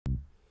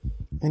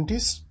In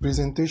this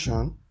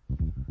presentation,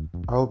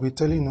 I will be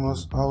telling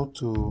us how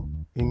to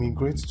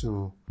immigrate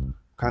to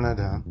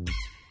Canada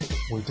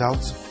without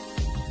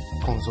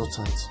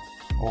consultant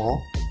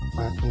or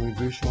an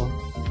immigration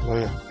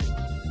lawyer.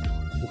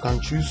 You can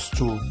choose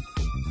to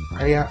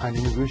hire an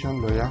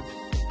immigration lawyer,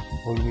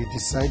 or you may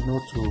decide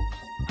not to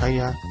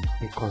hire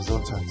a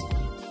consultant.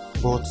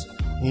 But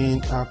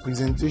in our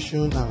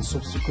presentation and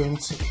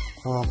subsequent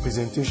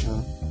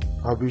presentation,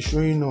 I'll be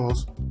showing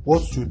us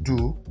what to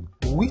do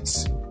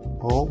with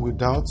or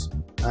without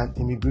an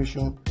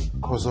immigration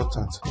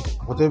consultant.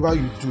 Whatever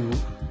you do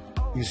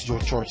is your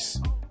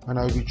choice, and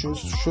I'll be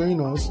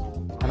showing us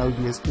and I'll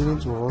be explaining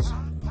to us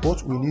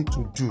what we need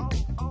to do.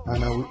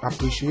 And I will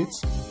appreciate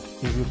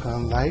if you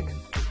can like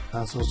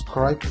and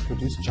subscribe to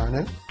this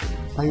channel,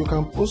 and you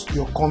can post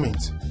your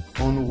comment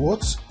on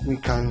what we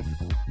can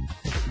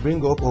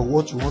bring up or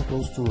what you want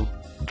us to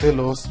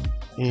tell us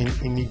in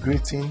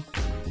immigrating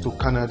to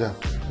Canada,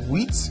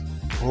 with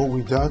or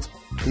without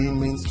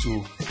payment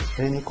to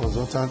any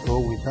consultant,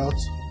 or without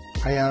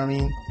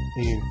hiring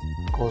a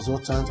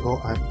consultant or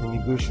an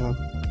immigration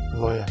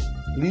lawyer.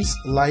 Please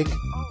like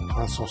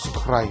and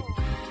subscribe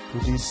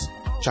to this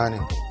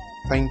channel.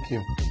 Thank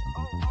you.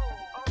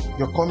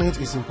 Your comment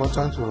is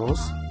important to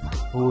us.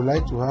 We would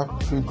like to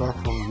have feedback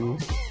from you,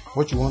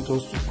 what you want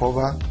us to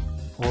cover,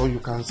 or you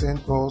can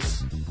send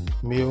us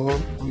mail,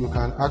 you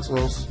can ask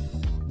us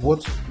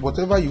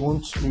whatever you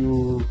want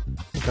to.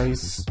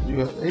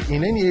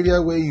 In any area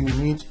where you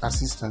need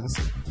assistance,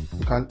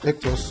 you can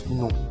let us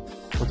know.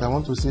 But I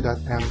want to say that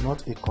I am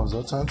not a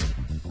consultant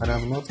and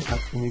I'm not an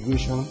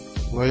immigration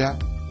lawyer.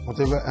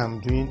 Whatever I'm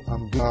doing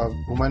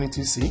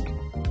humanity sake,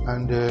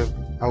 and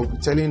I will be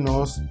telling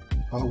us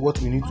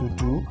what we need to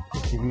do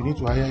if you need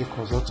to hire a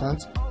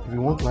consultant, if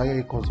you want to hire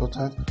a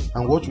consultant,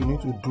 and what you need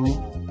to do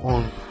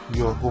on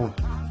your own.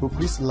 So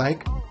please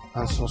like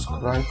and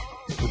subscribe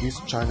to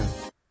this channel.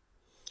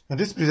 In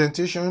this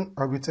presentation,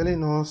 I'll be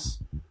telling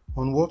us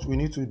on what we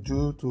need to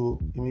do to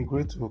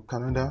immigrate to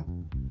Canada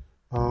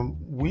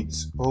with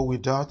or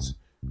without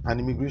an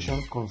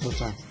immigration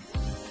consultant.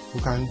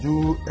 You can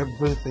do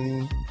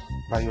everything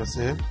by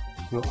yourself,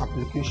 your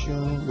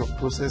application, your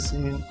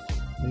processing.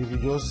 If you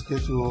just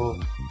get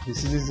to the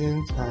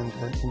Citizens and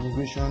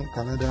Immigration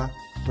Canada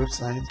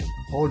website,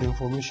 all the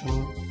information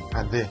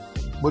are there.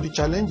 But the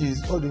challenge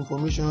is all the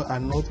information are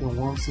not in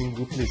one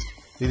single place.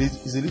 It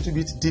is a little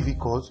bit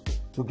difficult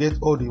to get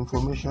all the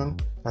information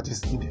that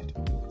is needed.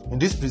 In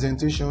this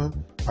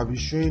presentation, I'll be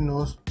showing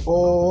us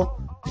all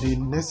the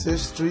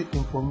necessary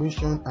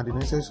information and the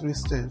necessary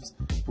steps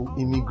to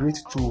immigrate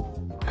to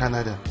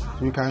Canada.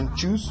 So you can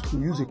choose to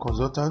use a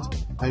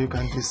consultant, and you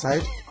can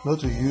decide not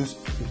to use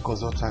a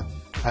consultant.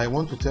 I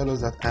want to tell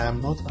us that I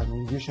am not an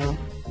immigration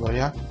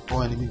lawyer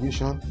or an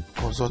immigration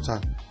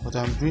consultant, but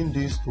I'm doing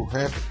this to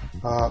help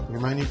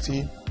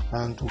humanity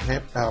and to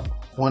help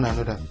one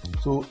another.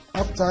 So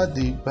after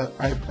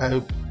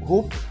I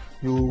hope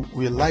you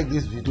will like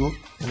this video,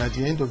 and at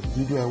the end of the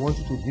video I want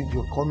you to give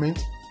your comment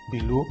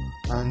below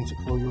and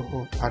for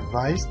your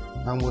advice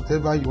and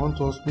whatever you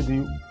want us,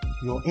 maybe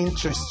your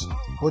interest,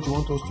 what you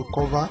want us to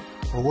cover,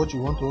 or what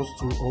you want us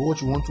to, or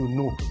what you want to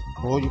know.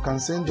 Or you can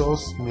send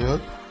us mail,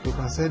 you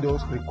can send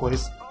us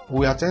requests.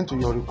 We attend to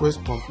your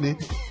request promptly,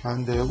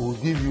 and we'll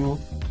give you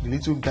the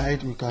little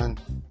guide we can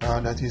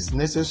that is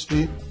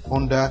necessary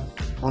under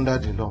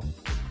the law.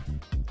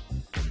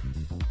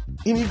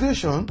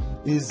 Immigration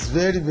is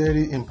very,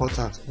 very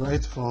important.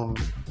 Right from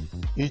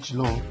each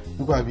long,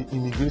 people have been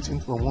immigrating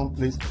from one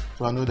place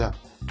to another.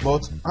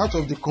 But out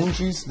of the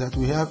countries that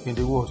we have in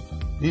the world,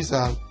 these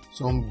are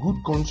some good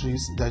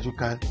countries that you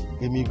can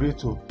immigrate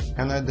to.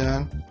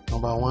 Canada,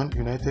 number one,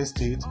 United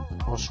States,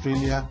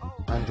 Australia,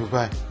 and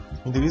Dubai.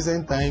 In the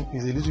recent time,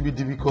 it's a little bit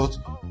difficult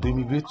to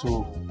immigrate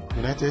to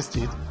United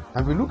States.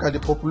 And if we look at the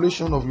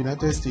population of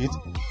United States,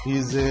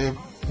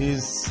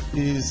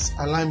 is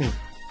alarming.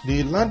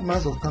 The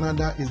landmass of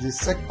Canada is the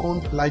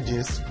second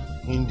largest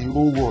in the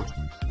whole world,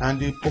 and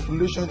the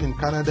population in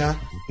Canada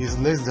is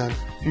less than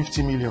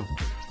 50 million.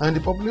 And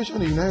the population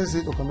in the United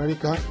States of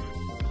America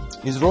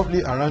is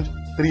roughly around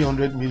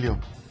 300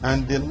 million.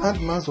 And the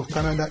landmass of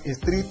Canada is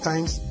 3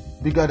 times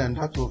bigger than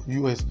that of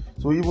US.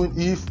 So even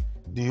if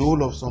the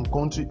whole of some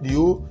country, the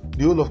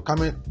whole of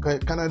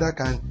Canada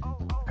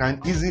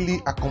can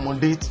easily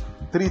accommodate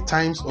 3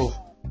 times of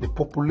the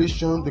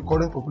population, the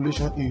current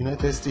population in the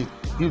United States,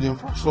 if the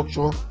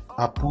infrastructure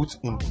are put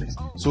in place.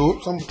 So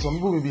some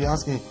people will be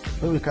asking,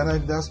 when will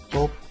Canada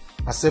stop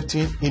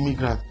accepting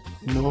immigrants?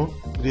 No,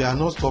 they are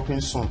not stopping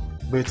soon,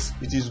 but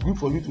it is good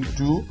for you to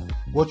do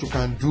what you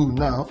can do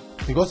now,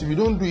 because if you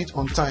don't do it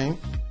on time,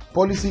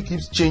 policy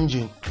keeps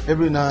changing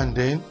every now and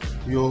then.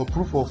 Your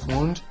proof of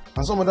fund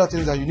and some other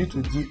things that you need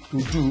to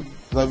do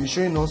that will be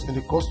showing us in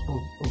the course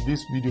of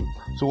this video.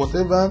 So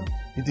whatever,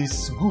 it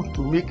is good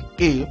to make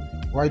A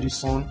while the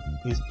sun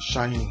is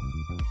shining.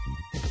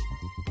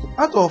 So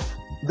out of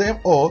them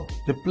all,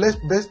 the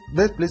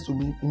best place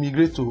to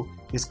immigrate to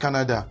is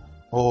Canada,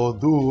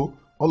 although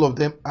all of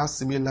them have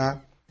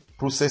similar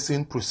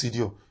processing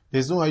procedure.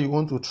 There's no way you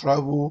want to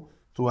travel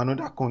to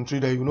another country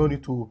that you don't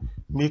need to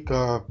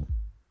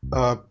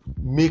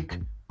make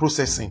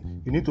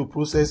processing. You need to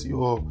process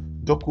your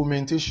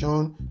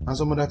documentation and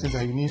some other things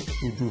that you need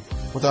to do.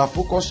 But our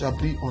focus shall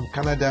be on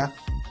Canada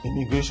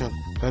immigration.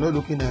 We are not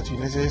looking at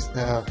United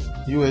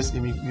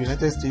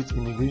States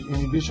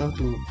immigration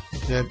to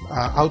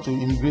how to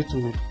immigrate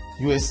to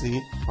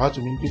USA, how to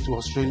immigrate to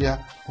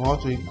Australia, or how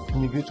to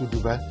immigrate to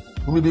Dubai.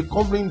 We will be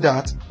covering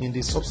that in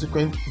the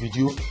subsequent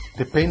video,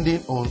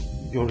 depending on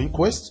your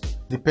request,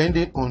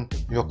 depending on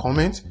your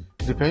comment,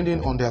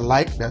 depending on the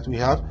like that we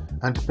have,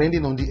 and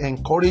depending on the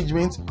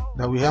encouragement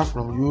that we have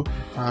from you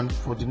and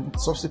for the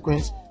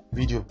subsequent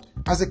video.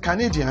 As a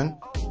Canadian,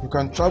 you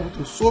can travel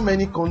to so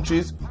many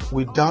countries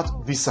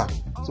without visa.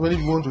 So many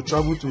people want to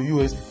travel to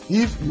US.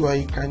 If you are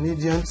a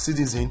Canadian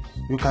citizen,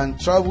 you can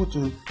travel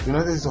to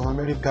United States of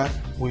America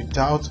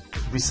without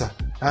visa.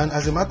 And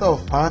as a matter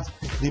of fact,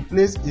 the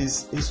place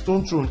is a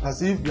stone throw,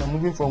 as if you are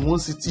moving from one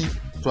city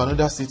to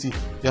another city.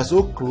 They are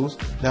so close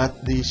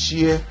that they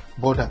share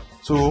border.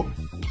 So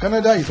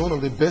Canada is one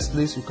of the best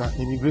places you can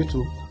immigrate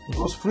to,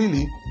 because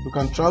freely you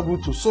can travel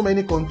to so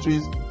many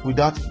countries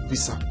without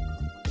visa.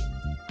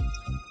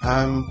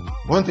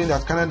 One thing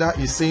that Canada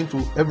is saying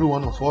to every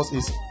one of us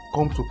is,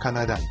 come to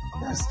Canada.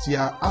 Yes, they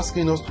are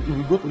asking us to, if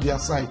we go to their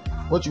site,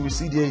 what you will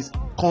see there is,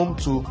 come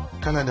to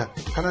Canada.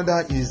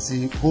 Canada is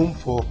a home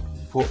for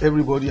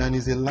everybody and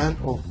is a land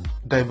of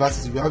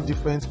diversity. We have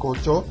different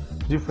culture,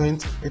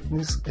 different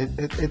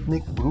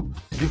ethnic group,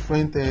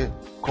 different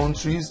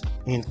countries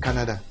in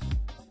Canada.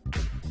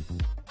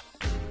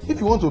 If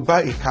you want to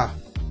buy a car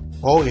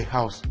or a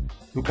house,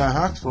 you can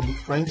ask from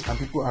friends and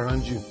people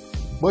around you.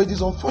 But it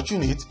is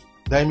unfortunate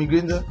that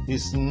immigration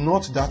is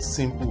not that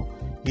simple.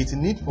 It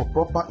needs for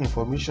proper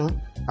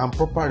information and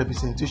proper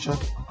representation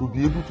to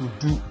be able to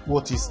do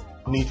what is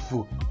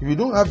needful. If you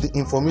don't have the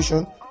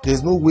information,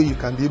 there's no way you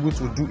can be able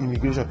to do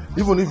immigration.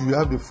 Even if you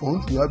have the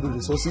funds, you have the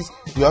resources,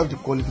 you have the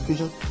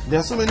qualification. There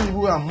are so many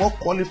people who are more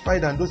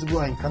qualified than those people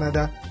who are in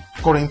Canada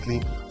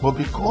currently, but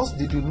because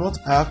they do not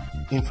have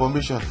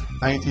information,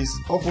 and it is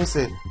often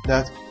said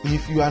that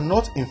if you are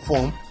not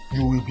informed,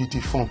 you will be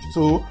deformed.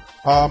 So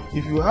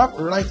if you have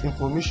right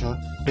information,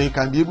 then you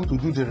can be able to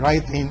do the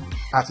right thing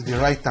at the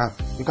right time.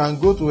 You can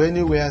go to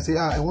anywhere and say,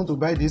 I want to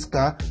buy this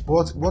car.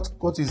 What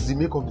is the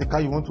make of the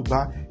car you want to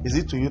buy? Is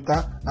it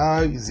Toyota?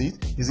 How is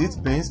it? Is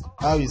it Benz?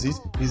 How is it?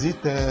 Is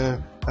it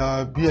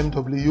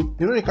BMW?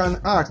 You can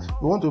ask,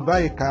 you want to buy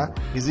a car?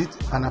 Is it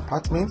an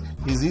apartment?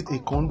 Is it a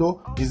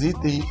condo? Is it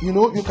a,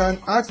 you can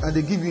ask and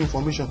they give you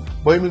information.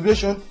 But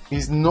immigration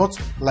is not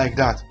like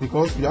that,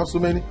 because you have so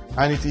many,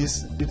 and it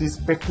is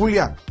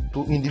peculiar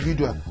to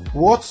individual.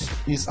 What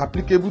is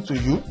applicable to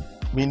you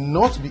may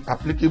not be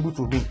applicable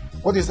to me.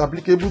 What is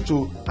applicable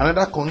to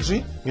another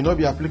country may not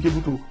be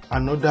applicable to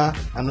another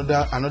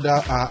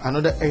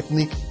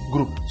ethnic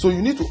group. So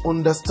you need to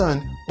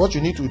understand what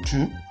you need to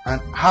do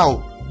and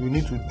how you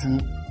need to do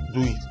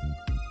it.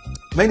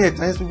 Many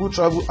times people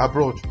travel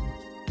abroad.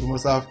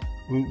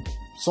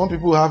 Some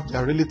people have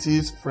their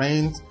relatives,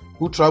 friends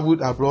who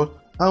traveled abroad,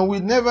 and we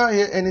never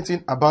hear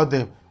anything about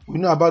them. We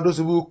know about those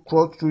people who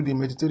crossed through the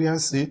Mediterranean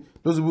Sea,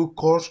 those people who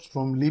crossed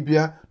from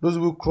Libya, those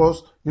people who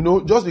crossed,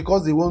 just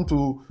because they want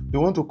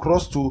to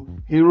cross to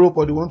Europe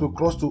or they want to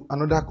cross to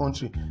another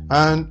country.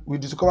 And we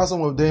discover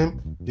some of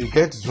them, they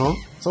get drunk,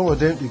 some of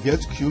them, they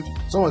get killed,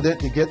 some of them,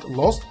 they get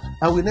lost,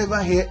 and we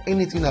never hear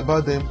anything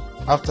about them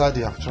after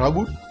they have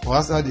traveled or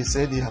after they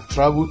said they have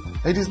traveled.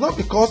 And it is not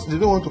because they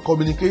don't want to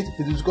communicate,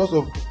 it is because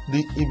of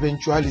the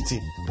eventuality.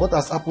 What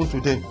has happened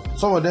to them?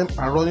 Some of them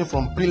are running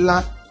from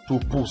pillar to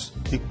post.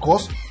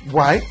 Because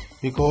why?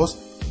 Because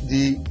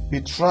they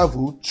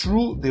travel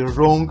through the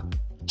wrong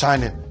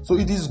channel. So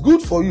it is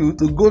good for you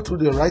to go through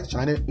the right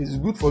channel. It is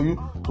good for you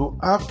to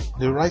have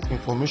the right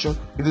information.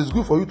 It is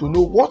good for you to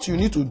know what you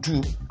need to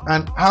do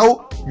and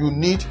how you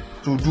need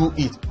to do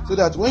it, so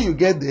that when you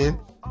get there,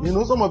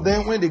 some of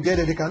them, when they get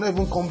there, they cannot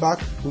even come back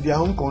to their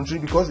home country,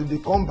 because if they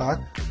come back,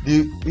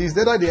 it's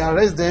either they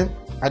arrest them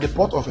at the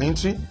port of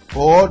entry,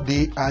 or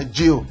they are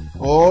jailed,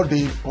 or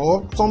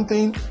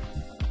something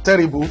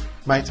terrible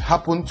might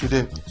happen to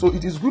them. So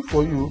it is good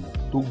for you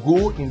to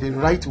go in the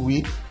right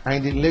way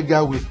and the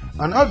legal way.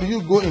 And how do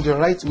you go in the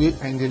right way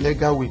and the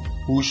legal way?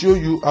 We will show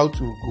you how to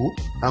go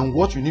and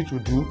what you need to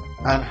do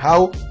and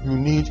how you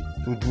need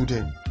to do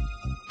them.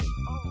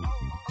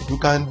 You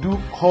can do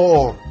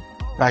all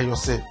by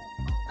yourself.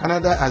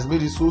 Canada has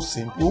made it so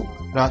simple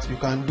that you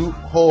can do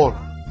all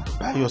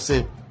by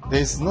yourself.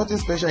 There is nothing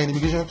special in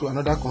immigration to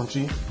another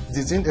country. It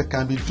is thing that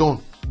can be done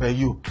by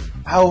you.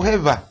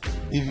 However,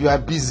 if you are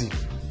busy,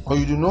 or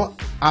you do not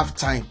have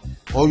time,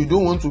 or you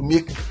don't want to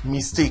make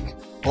mistake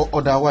or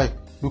otherwise,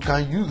 you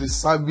can use the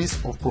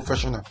service of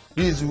professional.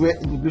 This is where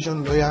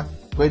immigration lawyer,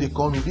 where they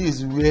come in.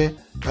 This is where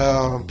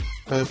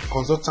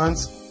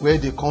consultants, where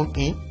they come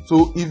in.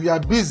 So if you are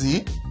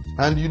busy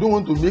and you don't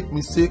want to make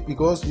mistake,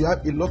 because you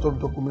have a lot of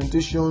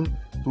documentation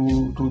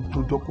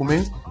to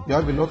document, you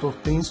have a lot of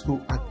things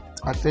to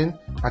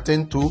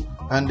attend to,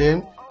 and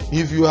then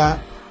if you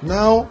are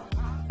now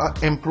are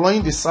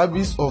employing the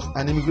service of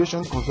an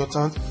immigration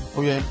consultant,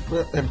 or you're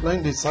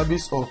employing the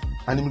service of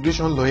an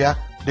immigration lawyer,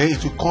 then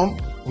it will come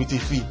with a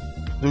fee.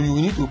 So you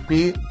will need to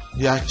pay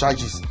their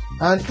charges.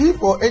 And if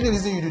for any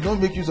reason you do not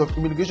make use of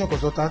immigration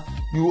consultant,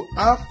 you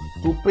have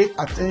to pay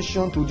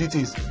attention to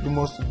details. You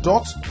must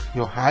dot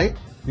your I,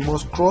 you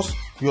must cross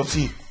your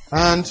T.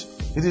 And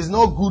it is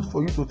not good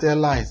for you to tell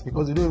lies,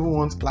 because they don't even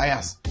want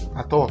liars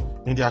at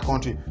all in their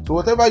country. So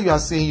whatever you are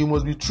saying, you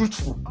must be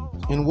truthful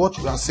in what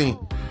you are saying.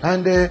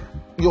 And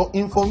your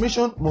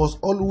information must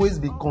always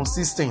be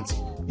consistent.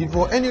 If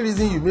for any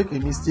reason you make a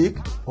mistake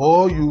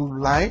or you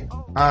lie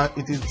and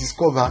it is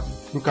discovered,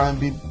 you can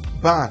be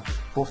banned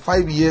for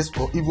 5 years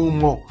or even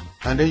more,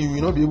 and then you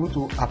will not be able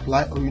to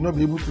apply, or you will not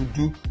be able to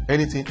do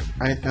anything,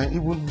 and it can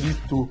even lead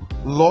to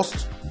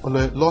loss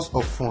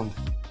of fund.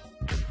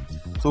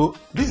 So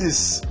this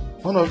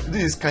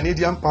is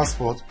Canadian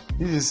passport.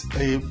 This is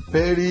a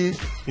very,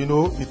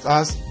 it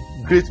has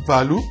great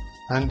value,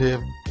 and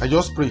I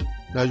just pray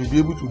that you'll be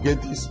able to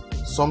get this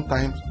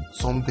sometime,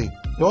 someday.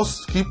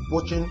 Just keep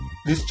watching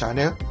this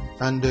channel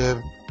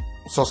and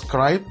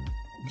subscribe,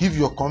 give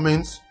your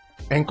comments,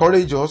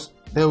 encourage us.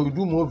 Then we'll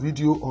do more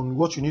video on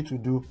what you need to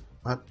do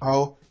and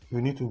how you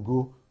need to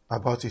go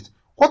about it.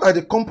 What are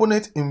the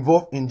components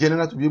involved in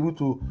general to be able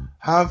to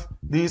have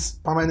this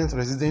permanent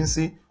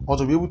residency, or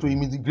to be able to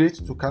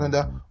immigrate to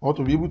Canada, or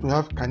to be able to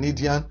have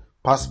Canadian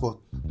passport?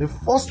 The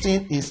first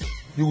thing is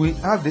you will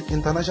have the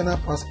international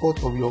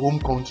passport of your home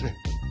country.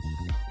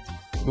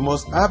 You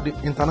must have the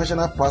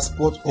international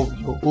passport of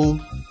your home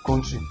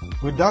country.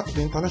 Without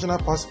the international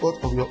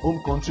passport of your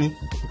home country,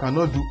 you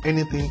cannot do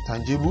anything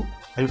tangible,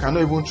 and you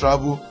cannot even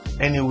travel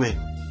anywhere.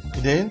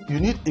 Then you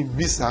need a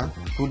visa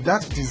to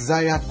that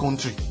desired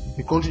country,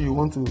 the country you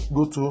want to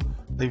go to.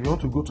 If you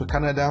want to go to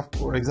Canada,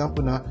 for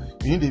example, now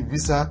you need a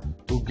visa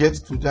to get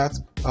to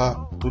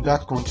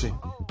that country.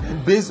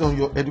 And based on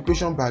your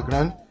education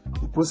background,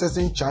 the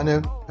processing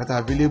channel that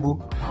are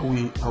available, I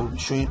will be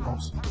showing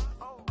us.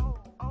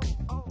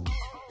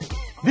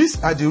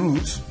 These are the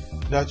routes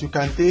that you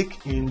can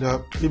take in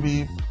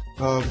maybe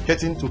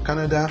getting to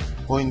Canada,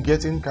 or in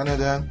getting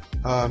Canada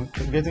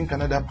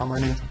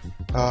permanent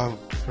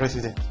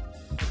resident.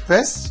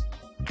 First,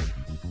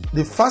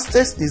 the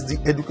fastest is the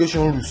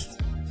education route.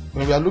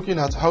 When we are looking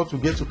at how to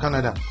get to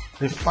Canada,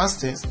 the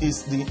fastest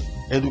is the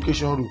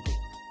education route,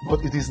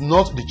 but it is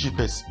not the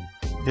cheapest.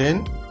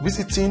 Then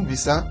visiting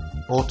visa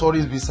or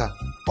tourist visa.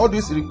 All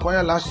these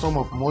require large sum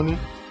of money,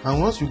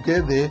 and once you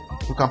get there,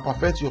 you can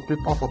perfect your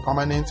paper for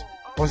permanent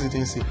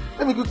residency.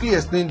 Let me quickly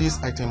explain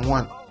this item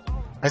 1.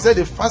 I said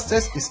the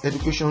fastest is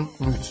education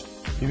route.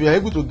 If you are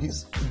able to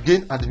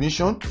gain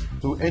admission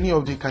to any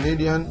of the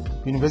Canadian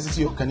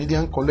university or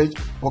Canadian college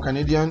or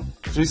Canadian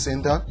trade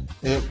center,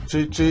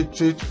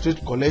 trade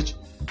college,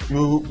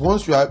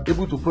 once you are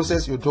able to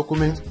process your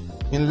documents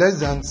in less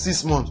than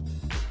 6 months,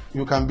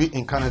 you can be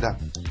in Canada.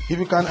 If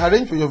you can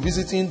arrange for your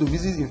visiting to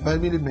visit a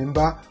family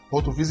member,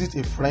 or to visit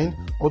a friend,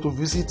 or to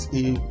visit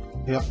a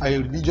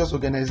religious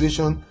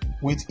organization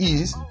with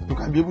ease, you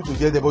can be able to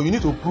get there. But you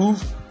need to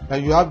prove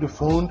that you have the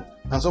fund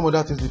and some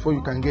other things before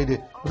you can get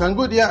there. You can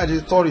go there as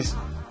a tourist.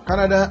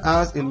 Canada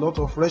has a lot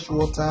of fresh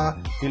water,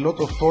 a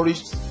lot of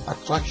tourist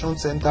attraction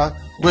center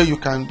where you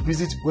can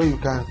visit, where you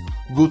can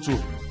go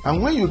to.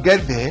 And when you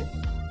get there,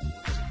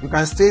 you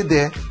can stay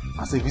there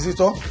as a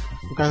visitor,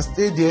 you can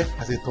stay there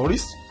as a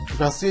tourist, you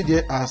can stay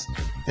there as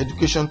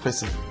education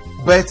person.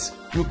 But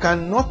you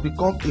cannot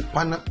become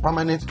a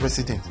permanent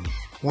resident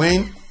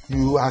when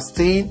you are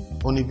staying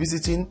on a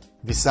visiting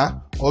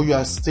visa, or you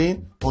are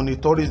staying on a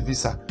tourist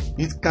visa.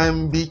 It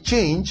can be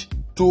changed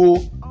to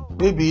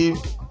maybe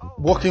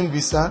working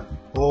visa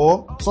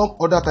or some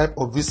other type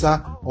of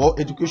visa or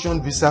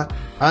education visa.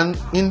 And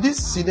in this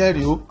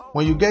scenario,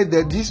 when you get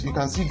there, this you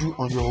can still do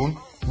on your own,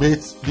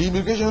 but the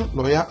immigration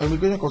lawyer or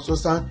immigration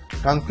consultant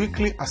can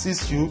quickly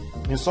assist you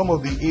in some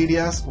of the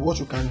areas, what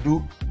you can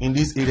do in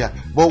this area.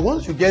 But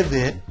once you get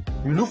there,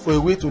 you look for a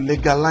way to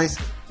legalize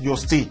your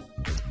stay,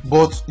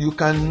 but you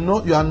are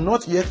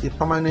not yet a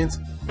permanent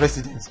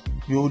resident.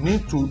 You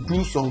need to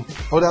do some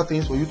other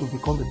things for you to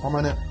become a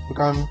permanent. You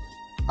can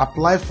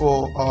apply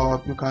for,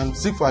 you can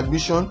seek for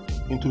admission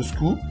into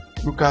school.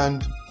 You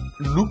can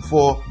look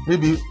for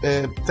maybe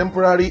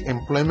temporary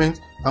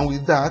employment, and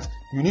with that,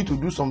 you need to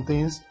do some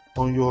things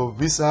on your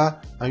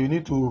visa, and you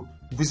need to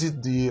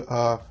visit the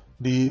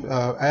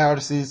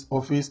IRC's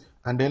office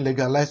and then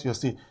legalize your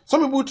stay.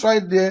 Some people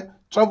travel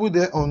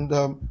there on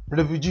the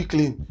refugee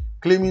claim,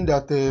 claiming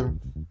that there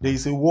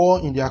is a war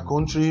in their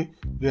country,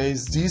 there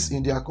is this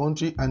in their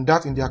country and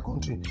that in their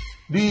country.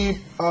 The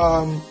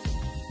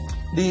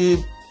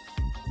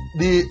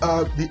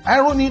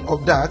irony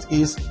of that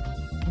is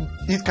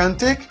it can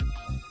take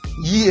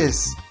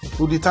years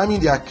to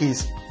determine their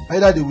case.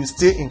 Either they will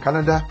stay in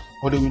Canada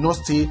or they will not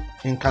stay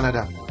in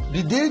Canada.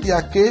 The day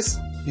their case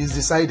is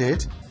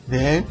decided,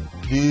 then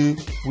they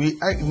will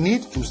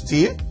need to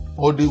stay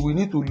or they will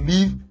need to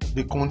leave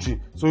the country.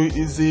 So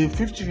it's a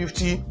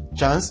 50-50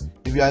 chance.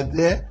 If you are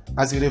there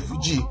as a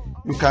refugee,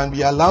 you can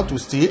be allowed to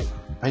stay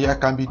and you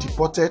can be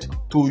deported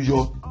to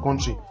your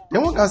country.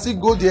 Then one can still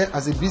go there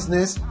as a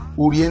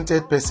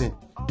business-oriented person.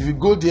 If you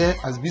go there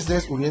as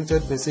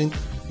business-oriented person,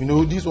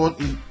 this one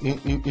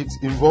it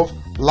involves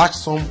large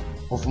sum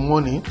of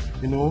money.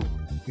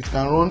 It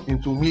can run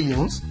into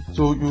millions.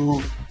 So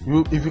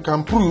if you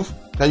can prove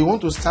that you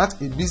want to start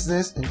a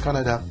business in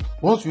Canada,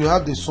 once you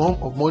have the sum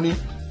of money,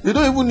 they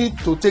don't even need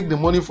to take the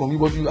money from you,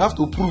 but you have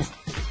to prove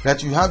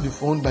that you have the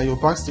fund by your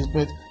bank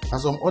statement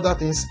and some other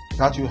things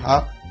that you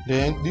have.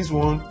 Then this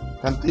one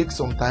can take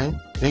some time.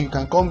 Then you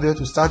can come there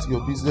to start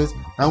your business,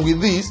 and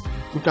with this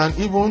you can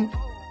even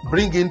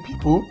bring in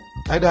people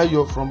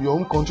either from your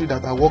own country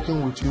that are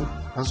working with you,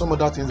 and some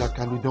other things that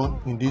can be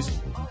done in this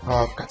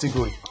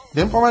category.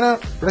 Then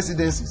permanent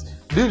residencies,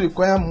 they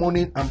require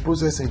money and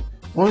processing.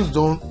 Once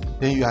done,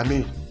 then you are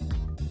made.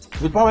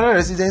 With permanent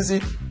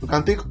residency, you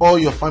can take all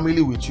your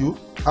family with you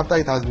after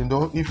it has been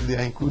done, if they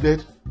are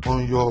included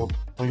on your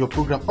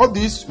program. All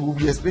this will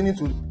be explaining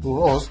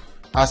to us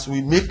as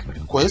we make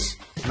requests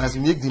and as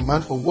we make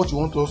demand for what you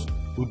want us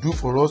to do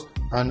for us,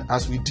 and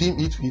as we deem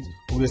it fit,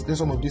 we will explain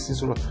some of these things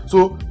to us.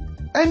 So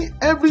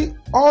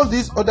all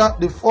these other,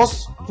 the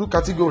first two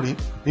category,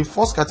 the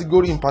first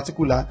category in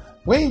particular,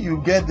 when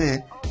you get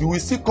there, you will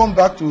still come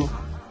back to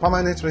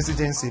permanent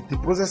residency, the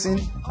processing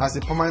as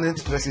a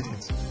permanent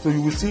resident. So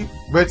you will see,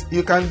 but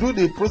you can do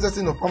the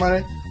processing of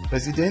permanent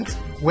resident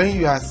when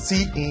you are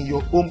still in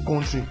your home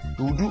country.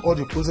 You will do all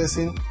the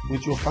processing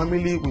with your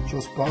family, with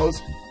your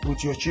spouse,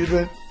 with your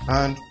children,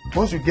 and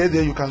once you get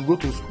there, you can go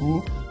to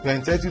school. You are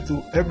entitled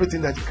to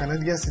everything that a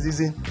Canadian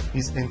citizen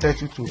is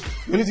entitled to.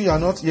 The only thing you are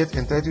not yet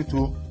entitled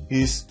to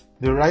is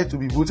the right to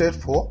be voted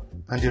for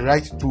and the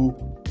right to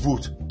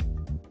vote.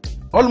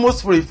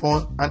 Almost free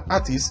for an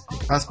artist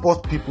and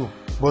sport people,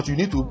 but you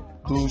need to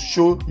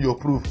show your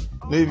proof.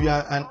 If you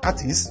are an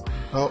artist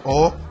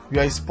or you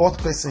are a sport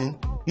person,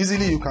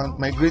 easily you can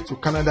migrate to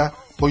Canada,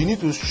 but you need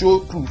to show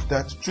proof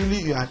that truly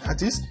you are an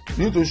artist.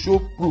 You need to show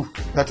proof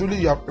that truly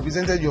you have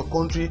represented your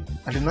country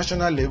at the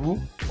national level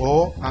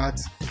or at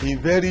a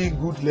very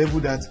good level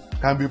that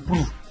can be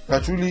proved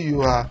that truly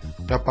you are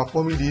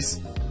performing this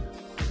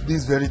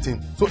very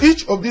thing. So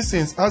each of these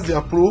things has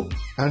their pro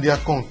and their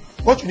con.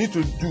 What you need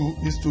to do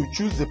is to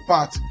choose the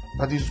path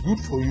that is good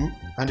for you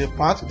and the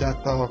path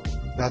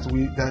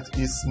that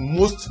is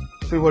most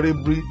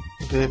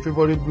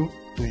favorable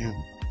to you.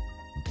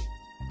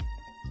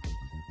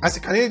 As a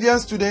Canadian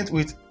student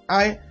with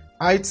high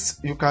heights,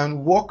 you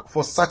can work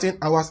for certain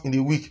hours in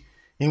a week.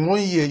 In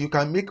 1 year, you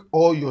can make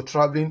all your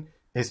traveling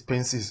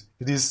expenses.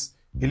 It is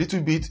a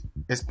little bit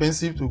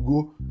expensive to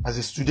go as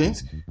a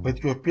student, but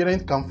your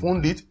parent can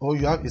fund it, or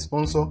you have a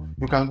sponsor,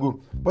 you can go.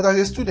 But as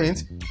a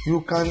student,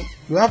 you are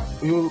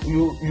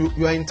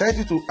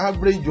entitled to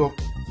average of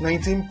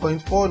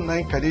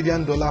 19.49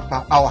 Canadian dollar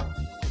per hour,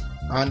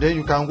 and then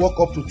you can work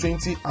up to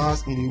 20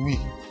 hours in a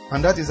week,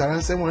 and that is around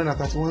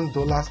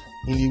 $731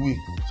 in a week.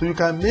 So you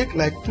can make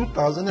like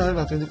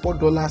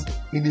 $2,924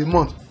 in a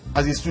month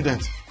as a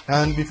student,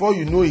 and before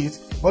you know it,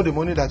 all the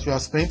money that you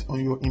have spent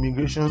on your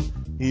immigration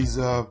is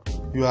you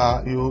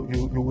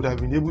would have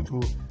been able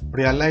to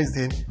realize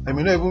them. I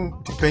may not even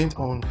depend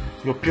on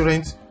your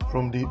parents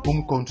from the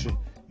home country.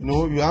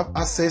 You have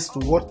access to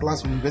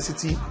world-class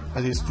university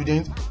as a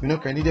student.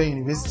 Canadian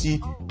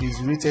University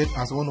is rated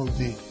as one of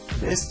the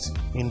best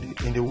in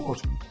the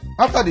world.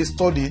 After the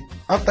study,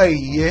 after a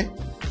year,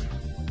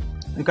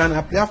 you can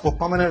apply for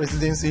permanent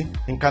residency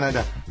in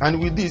Canada. And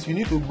with this, you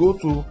need to go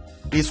to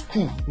a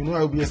school. I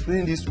will be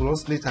explaining this to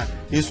us later.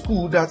 A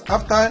school that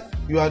after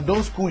you are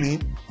done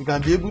schooling, you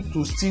can be able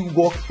to still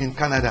work in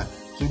Canada.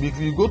 So if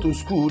you go to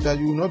school, that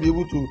you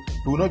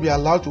will not be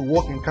allowed to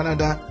work in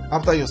Canada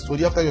after your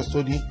study. After your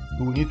study,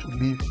 you will need to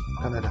leave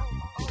Canada.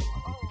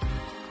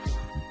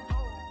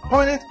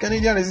 Permanent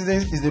Canadian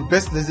residence is the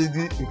best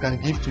legacy you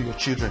can give to your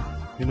children.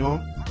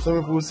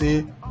 Some people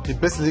say the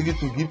best legacy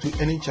to give to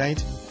any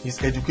child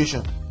is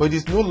education, but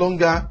it's no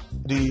longer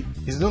the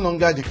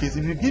case.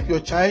 If you give your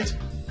child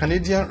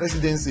Canadian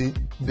residency,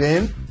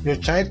 then your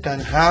child can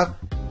have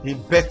a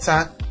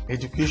better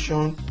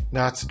education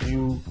that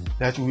you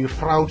will be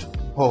proud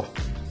of.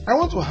 I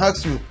want to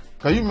ask you,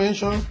 can you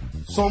mention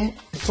some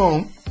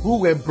who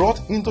were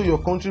brought into your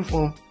country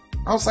from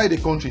outside the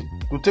country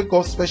to take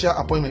up special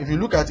appointment? If you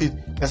look at it,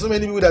 there are so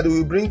many people that they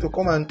will bring to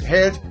come and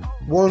head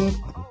one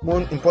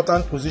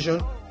important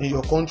position in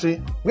your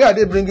country. Where are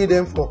they bringing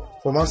them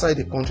from outside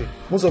the country?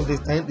 Most of the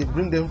time they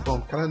bring them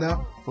from Canada,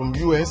 from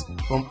US,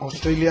 from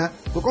Australia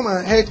to come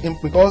and head in,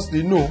 because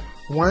they know,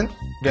 one,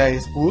 they are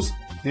exposed,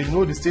 they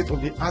know the state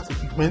of the art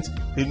equipment,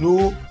 they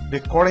know the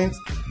current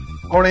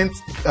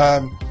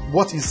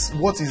what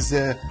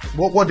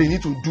they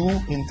need to do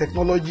in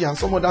technology and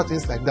some other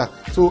things like that.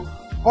 So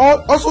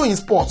also in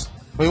sports,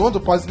 when you want to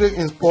participate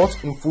in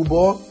sports, in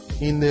football,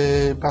 in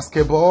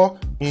basketball,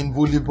 in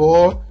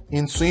volleyball,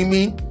 in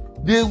swimming,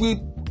 they will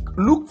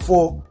look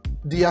for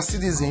their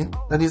citizen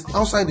that is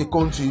outside the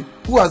country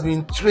who has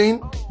been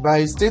trained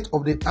by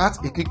state-of-the-art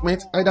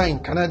equipment either in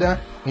Canada,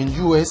 in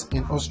US,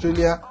 in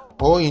Australia,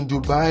 or in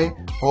Dubai,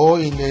 or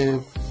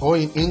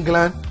in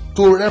England,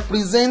 to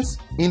represent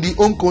in the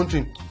home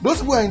country.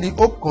 Those who are in the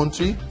home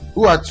country,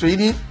 who are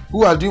trading,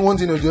 who are doing one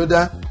thing or the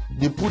other,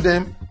 they put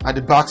them at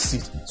the back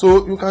seat.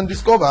 So you can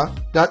discover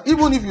that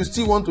even if you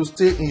still want to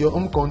stay in your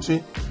home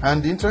country,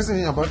 and the interesting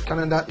thing about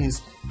Canada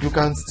is you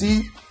can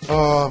still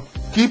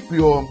keep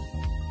your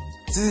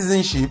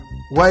citizenship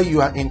while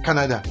you are in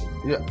Canada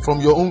from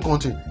your own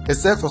country,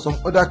 except for some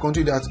other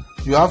country that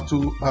you have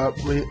to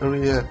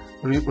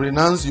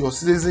renounce your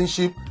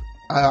citizenship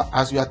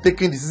as you are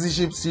taking the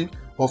citizenship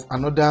of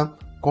another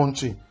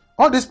country.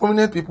 All these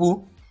prominent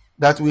people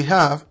that we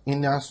have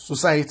in our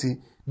society,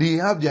 they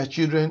have their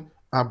children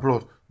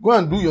abroad. Go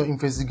and do your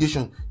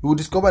investigation. You will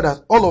discover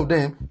that all of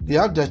them, they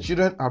have their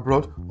children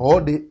abroad,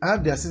 or they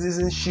have their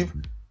citizenship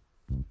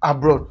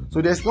abroad.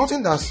 So there's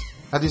nothing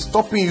that is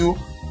stopping you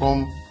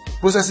from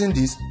processing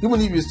this, even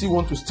if you still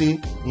want to stay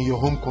in your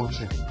home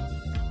country.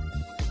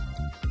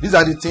 These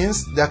are the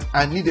things that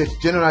are needed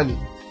generally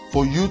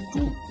for you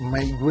to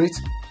migrate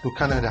to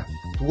Canada.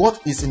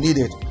 What is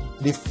needed?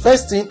 The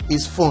first thing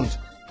is fund,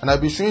 and I'll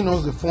be showing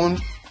us the fund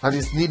that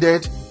is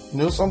needed.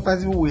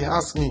 Sometimes people will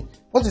ask me,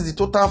 what is the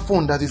total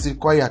fund that is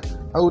required?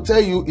 I will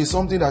tell you it's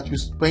something that you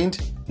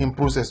spend in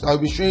process. I'll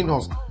be showing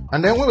us.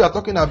 And then when we are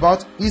talking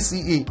about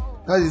ECA,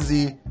 that is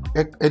the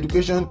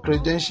Education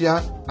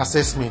Credential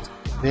Assessment,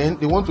 then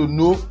they want to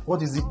know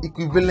what is the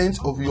equivalent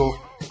of your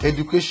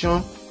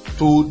education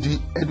to the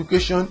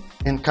education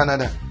in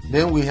Canada.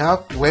 Then we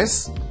have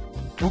WES,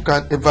 who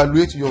can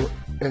evaluate your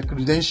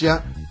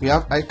credential. We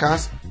have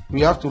ICAS,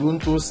 we have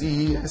Toronto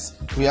CES,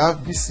 we have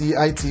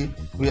BCIT,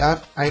 we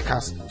have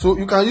ICAS. So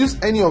you can use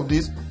any of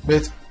these,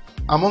 but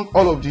among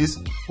all of these,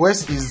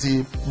 WES is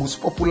the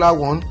most popular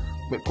one.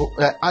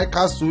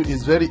 ICAS too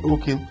is very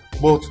okay,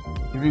 but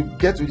if you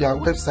get to their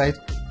website,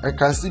 I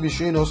can still be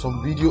showing us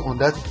some video on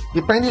that.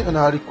 Depending on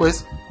our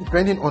request,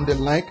 depending on the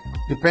like,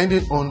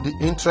 depending on the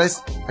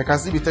interest, I can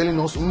still be telling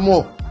us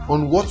more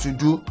on what to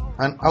do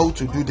and how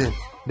to do them.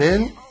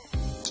 Then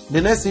the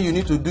next thing you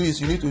need to do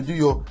is you need to do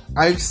your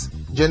IELTS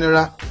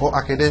General or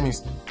Academics.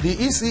 The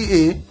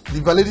ECA,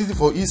 the validity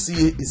for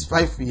ECA is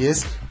 5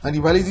 years, and the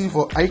validity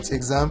for IELTS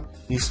exam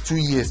is 2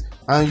 years.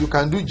 And you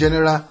can do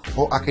General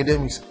or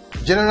Academics.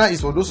 General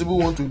is for those people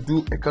who want to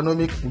do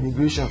economic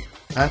immigration,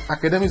 and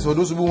Academics for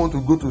those people who want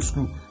to go to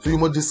school. So you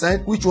must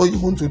decide which one you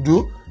want to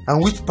do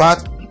and which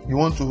path you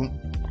want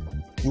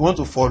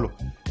to follow.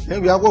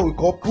 Then we have what we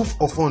call proof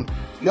of fund.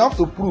 You have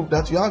to prove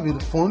that you have a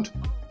fund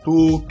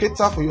to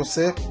cater for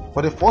yourself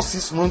for the first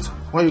 6 months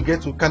when you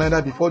get to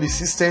Canada, before the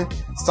system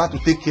start to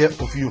take care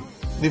of you.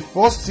 The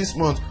first 6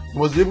 months, you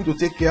must be able to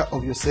take care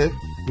of yourself,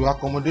 your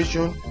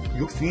accommodation,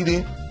 your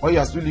feeding, or you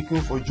are still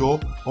looking for a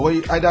job, or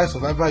either a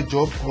survival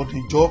job or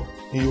the job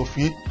in your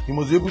field. You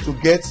must be able to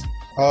get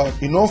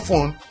enough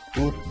fund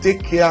to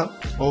take care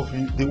of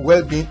the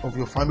well-being of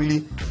your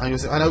family and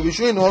yourself. And I will be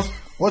showing us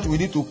what we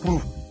need to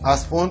prove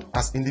as fund,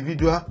 as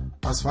individual,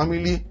 as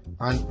family,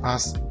 and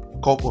as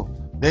couple.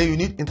 Then you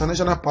need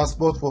international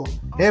passport for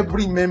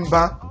every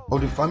member of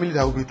the family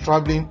that will be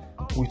traveling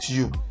with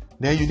you.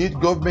 Then you need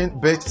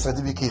government birth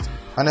certificate.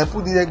 And I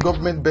put here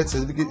government birth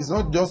certificate. It's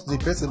not just the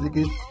birth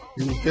certificate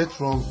you will get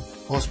from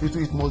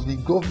hospital. It must be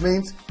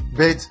government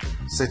birth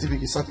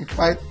certificate,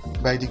 certified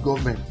by the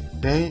government.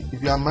 Then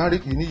if you are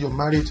married, you need your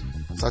marriage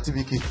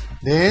certificate.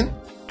 Then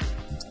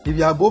if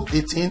you are above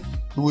 18,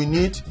 you will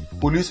need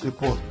police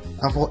report.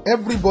 And for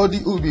everybody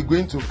who will be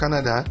going to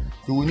Canada,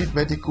 you will need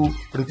medical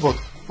report.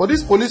 For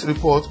this police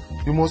report,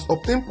 you must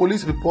obtain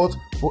police report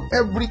for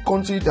every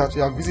country that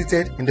you have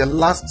visited in the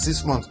last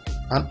 6 months,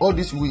 and all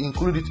this you will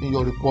include it in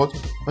your report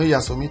when you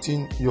are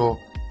submitting your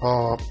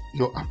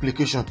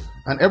application.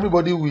 And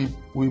everybody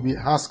will be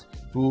asked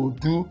to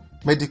do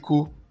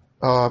medical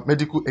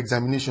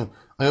examination,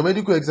 and your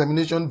medical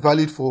examination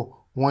valid for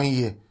 1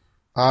 year.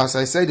 As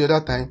I said the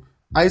other time,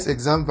 IELTS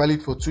exam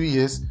valid for 2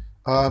 years,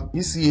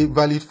 ECA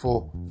valid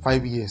for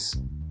 5 years.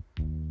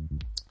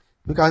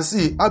 You can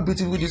see how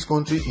beautiful this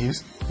country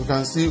is. You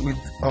can see with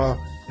a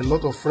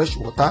lot of fresh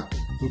water.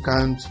 You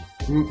can,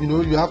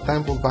 you have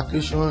time for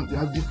vacation. You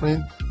have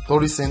different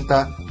tourist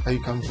center that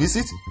you can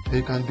visit. That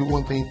you can do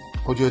one thing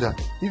or the other.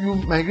 If you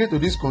migrate to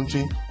this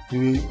country, you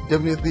will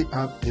definitely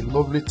have a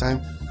lovely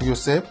time for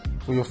yourself,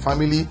 for your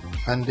family,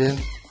 and then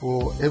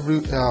for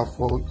everything.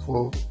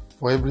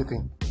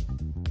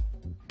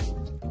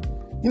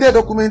 In the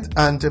document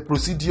and the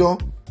procedure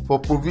for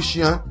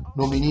provincial,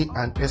 nominee,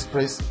 and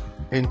express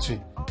entry.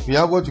 We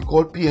have what you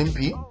call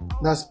PNP,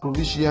 that's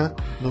provincial,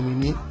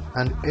 nominee,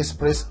 and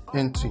express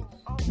entry.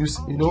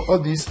 All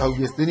these I will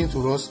be explaining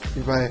to us.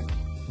 If I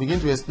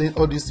begin to explain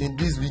all these things,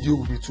 this video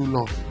will be too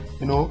long.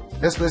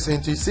 Express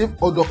entry, save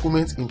all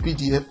documents in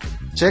PDF,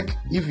 check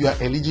if you are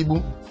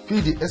eligible,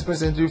 fill the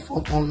express entry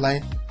form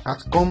online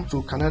at Come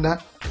to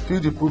Canada, fill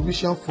the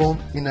provincial form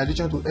in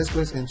addition to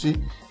express entry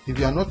if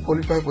you are not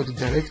qualified for the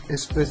direct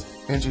express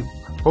entry.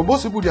 For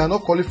most people, they are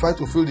not qualified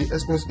to fill the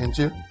express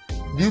entry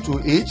due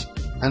to age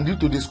and due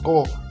to the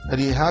score that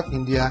they have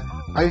in their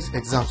IELTS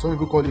exam. Some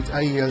people call it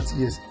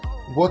IELTS,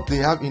 what they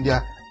have in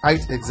their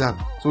IELTS exam.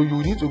 So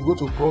you need to go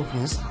to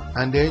province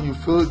and then you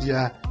fill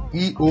their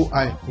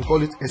EOI, we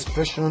call it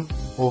expression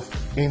of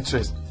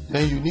interest.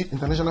 Then you need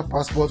international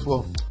passport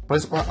for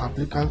principal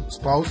applicant,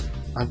 spouse,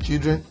 and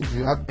children if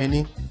you have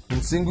any,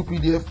 in single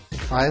PDF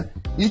file,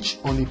 each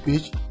on a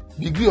page.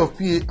 Degree of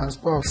PA and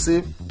spouse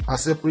saved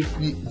as separate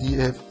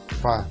PDF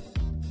file.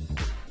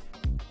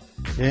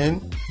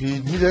 Then the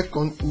needed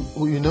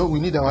we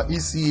need our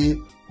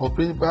ECA or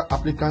principal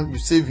applicant. You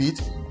save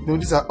it.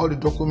 These are all the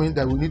documents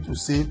that we need to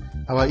save.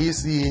 Our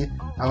ECA,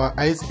 our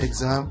IELTS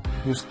exam,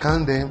 you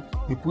scan them,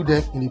 you put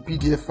them in a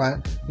PDF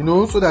file,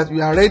 so that we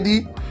are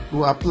ready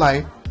to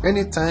apply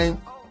anytime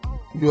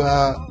you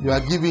are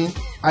giving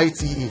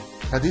ITA,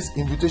 that is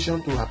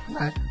invitation to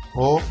apply,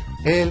 or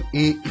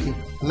LAA,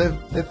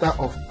 letter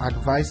of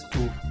advice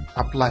to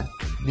apply.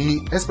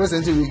 The express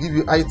entry will give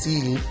you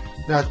ITA,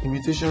 that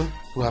invitation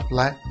to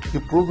apply.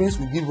 The province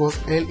will give us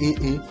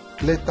LAA,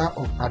 letter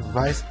of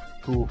advice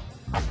to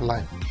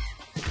apply.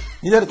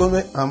 Needed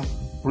document and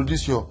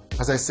producer,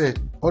 as I said,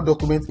 all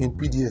documents in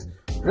PDF.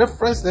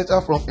 Reference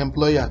letter from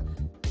employer.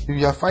 If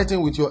you are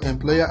fighting with your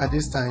employer at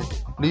this time,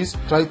 please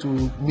try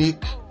to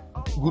make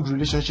good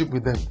relationship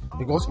with them,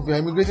 because if you are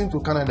immigrating to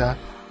Canada,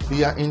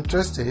 they are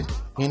interested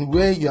in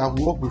where you have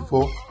worked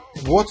before,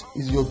 what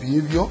is your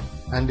behavior,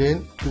 and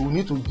then you will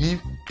need to give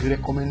a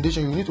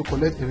recommendation. You need to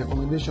collect a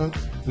recommendation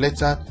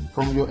letter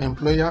from your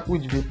employer,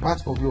 which will be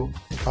part of your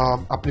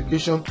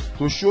application,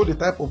 to show the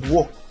type of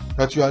work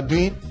that you are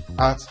doing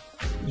at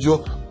your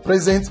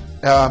present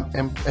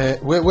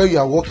where you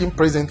are working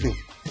presently.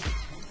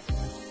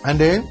 And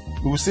then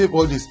you will save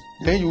all this.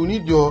 Then you will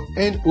need your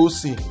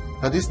NOC,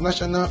 that is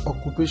National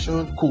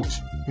Occupation Code.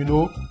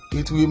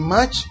 It will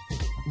match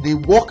the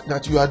work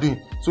that you are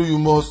doing. So you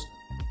must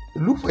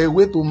look for a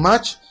way to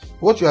match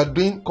what you are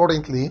doing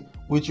currently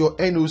with your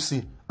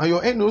NOC. And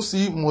your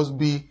NOC must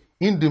be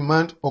in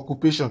demand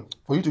occupation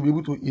for you to be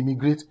able to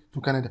immigrate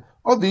to Canada.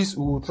 All this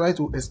we will try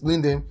to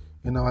explain them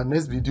in our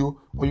next video,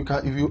 or you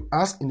can, if you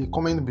ask in the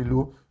comment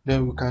below,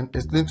 then we can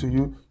explain to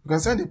you. You can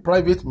send a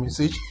private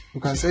message, you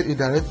can send a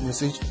direct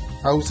message.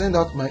 I will send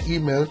out my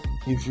email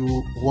if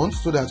you want,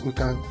 so that we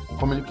can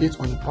communicate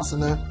on a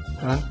personal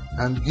plan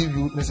and give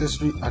you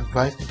necessary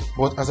advice.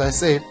 But as I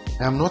said,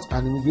 I am not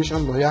an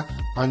immigration lawyer,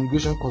 an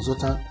immigration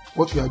consultant.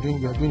 What we are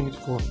doing it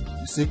for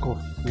the sake of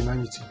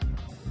humanity.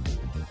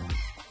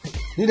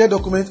 Needed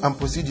document and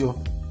procedure,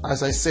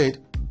 as I said,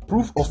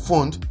 proof of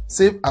fund,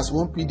 save as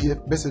one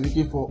PDF, birth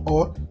certificate for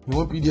all in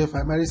one PDF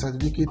file, marriage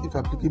certificate if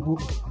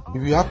applicable.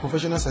 If you have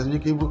professional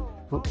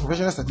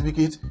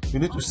certificate, you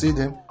need to save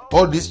them.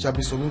 All this shall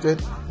be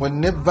submitted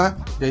whenever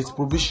there is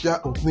provincial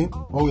opening,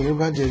 or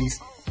whenever there is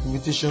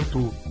invitation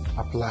to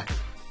apply.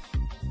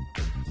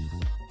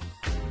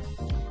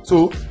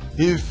 So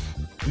if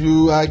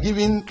you are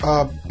given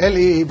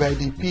LAA by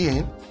the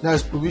PN, that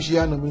is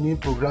provincial nominee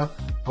program,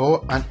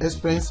 or an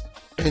expense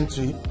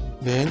entry,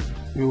 then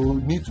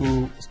you need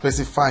to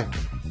specify.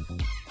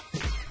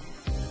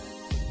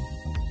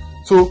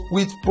 So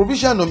with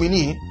provincial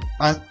nominee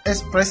and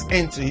express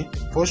entry,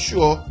 for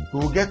sure you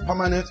will get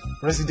permanent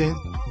resident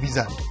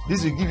visa.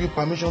 This will give you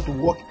permission to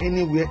work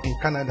anywhere in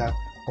Canada,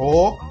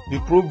 or the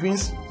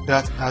province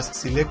that has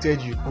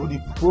selected you, or the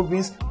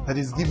province that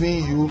is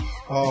giving you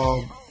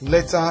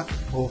letter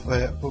of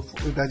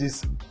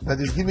that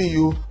is giving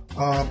you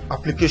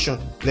application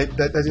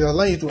that is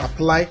allowing you to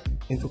apply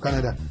into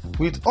Canada.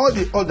 With all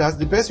the others,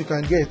 the best you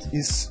can get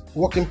is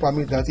working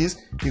permit. That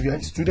is, if you are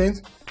a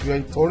student, you are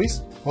a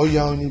tourist, or you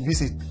are on a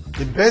visit,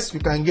 the best you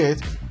can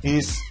get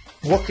is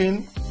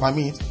working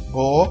permit,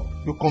 or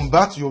you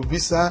convert your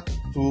visa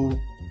to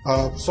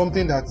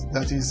something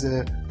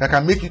that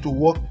can make you to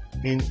work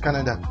in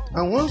Canada.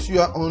 And once you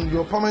are on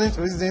your permanent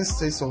residence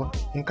status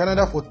in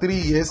Canada for 3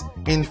 years,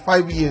 in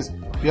 5 years,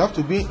 you have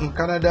to be in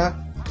Canada.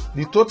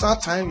 The total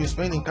time you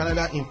spend in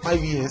Canada in 5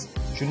 years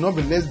should not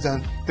be less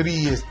than 3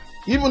 years.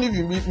 Even if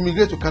you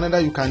immigrate to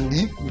Canada, you can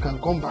leave, you can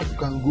come back, you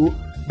can go,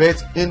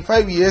 but in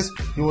 5 years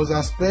you must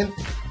have spent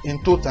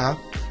in total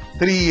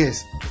 3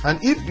 years. And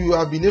if you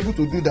have been able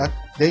to do that,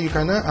 then you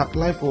can now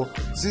apply for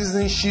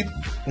citizenship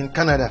in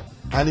Canada.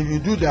 And if you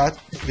do that,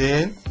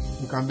 then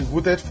you can be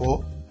voted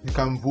for, you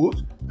can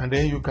vote, and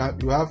then you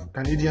have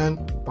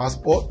Canadian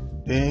passport.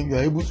 Then you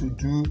are able to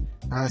do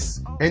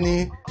as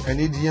any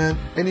Canadian,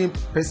 any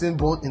person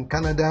born in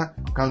Canada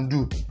can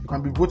do. You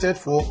can be voted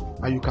for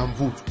and you can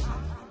vote.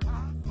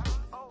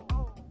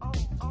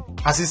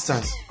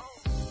 Assistance.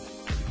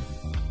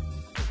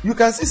 You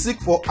can still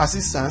seek for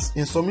assistance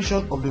in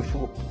submission of the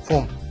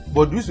form,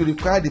 but this will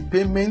require the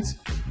payment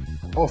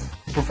of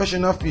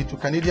professional fee to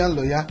Canadian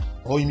lawyer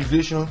or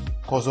immigration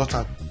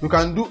consultant. You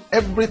can do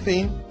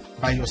everything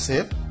by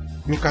yourself.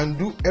 You can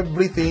do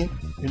everything,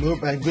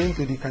 by going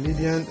to the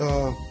Canadian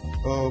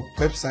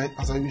website,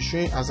 as I will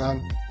showing, as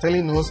I'm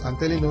telling us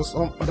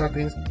some other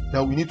things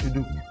that we need to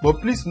do.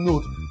 But please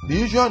note,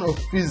 the issuance of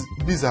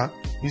visa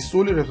is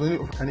solely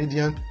representative of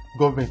Canadian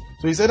government.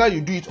 So it's either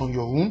you do it on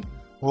your own,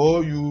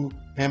 or you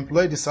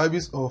employ the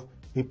service of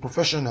a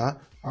professional.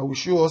 I will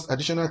show us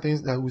additional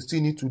things that we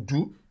still need to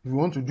do if you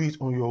want to do it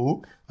on your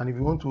own, and if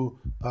you want to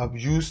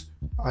use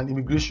an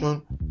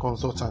immigration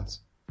consultant.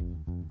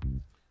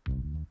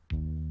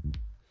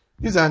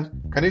 This is a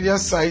Canadian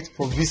site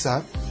for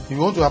visa. If you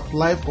want to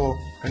apply for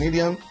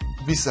Canadian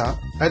visa,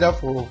 either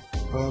for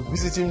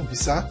visiting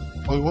visa,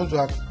 or you want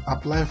to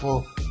apply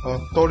for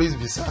tourist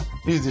visa.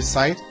 This is the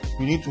site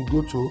you need to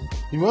go to.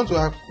 If you want to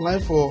apply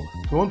for,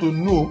 you want to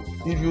know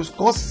if you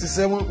score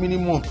 67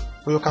 minimum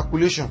for your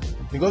calculation,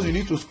 because you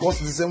need to score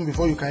 67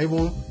 before you can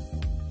even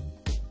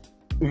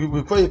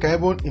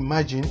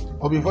imagine,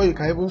 or before you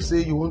can even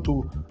say you want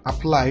to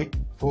apply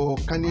for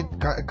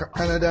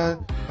Canada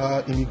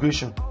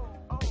immigration.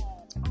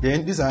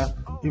 Then these are,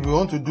 if you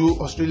want to do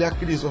Australia,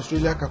 it is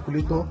Australia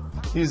calculator.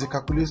 This is a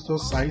calculator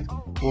site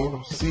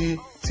for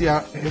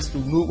CRS, to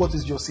know what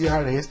is your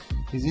CRS.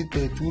 Is it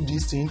 2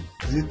 this thing?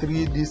 Is it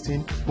 3 this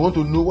thing? You want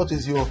to know what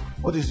is your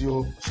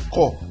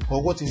score,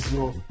 or what is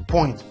your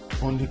point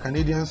on the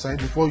Canadian side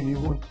before you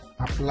even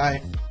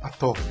apply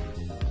at all.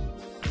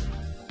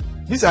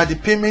 These are the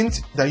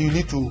payments that you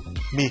need to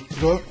make,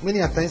 because many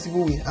times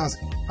people will ask,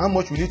 how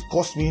much will it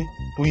cost me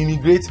to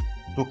immigrate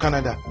to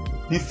Canada?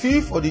 The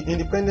fee for the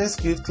independent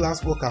skilled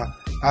class worker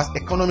as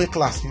economy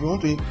class. If you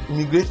want to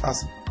immigrate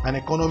as an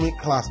economy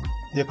class,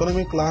 the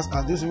economy class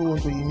are those who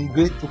want to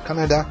immigrate to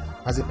Canada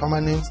as a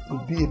permanent, to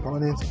be a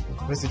permanent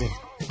resident.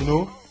 You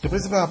know, the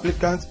principal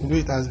applicant, you know,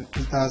 it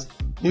has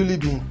newly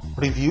been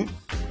reviewed.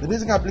 The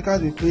basic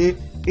applicant will pay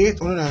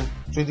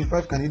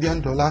 $825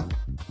 Canadian dollar.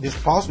 The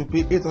spouse will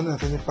pay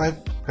 $825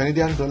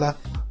 Canadian dollar.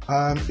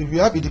 If you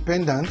have a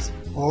dependent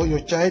or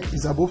your child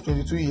is above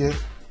 22 years,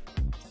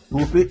 you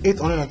will pay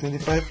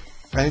 $825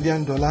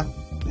 Canadian dollar.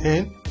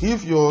 And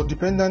if your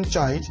dependent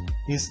child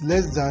is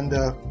less than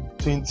the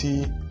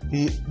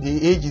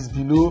age is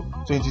below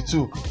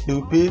 22, they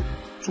will pay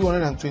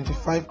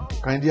 $225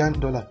 Canadian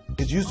dollar.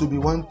 It used to be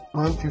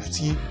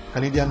 $150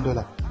 Canadian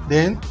dollar.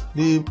 Then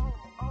the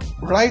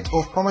right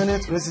of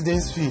permanent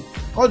residence fee.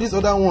 All these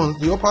other ones,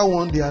 the upper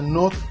one, they are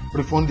not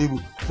refundable.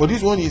 But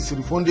this one is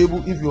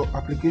refundable if your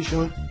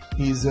application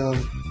is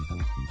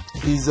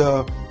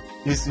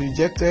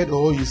rejected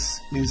or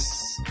is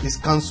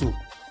cancelled.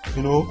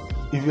 You know,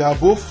 if you are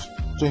above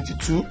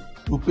 22,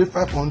 you pay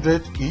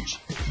 $500 each.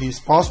 The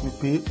spouse will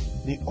pay.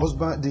 The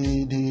husband,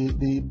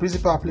 the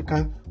principal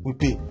applicant will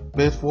pay.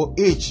 But for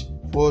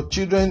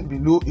children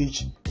below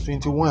age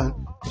 21,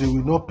 they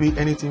will not pay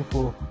anything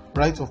for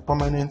right of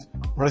permanent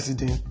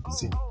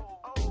residency.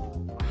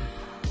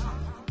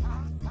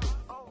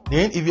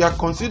 Then, if you are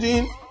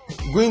considering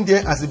going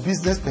there as a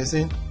business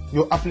person,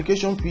 your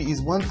application fee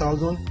is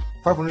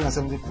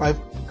 $1,575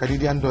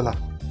 Canadian dollar.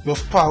 Your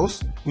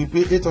spouse will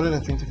pay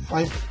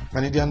 $825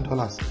 Canadian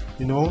dollars.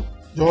 You know,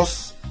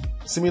 just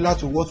similar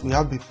to what we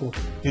have before.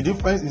 The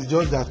difference is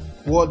just that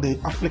what the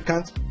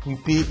applicant will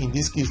pay in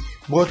this case.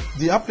 But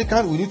the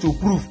applicant will need to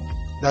prove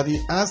that he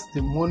has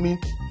the money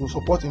to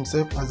support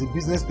himself as a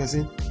business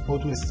person or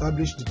to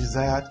establish the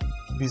desired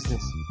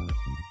business.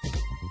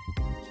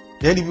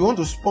 Then if you want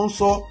to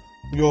sponsor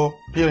your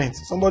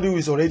parents, somebody who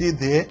is already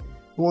there,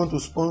 you want to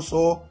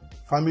sponsor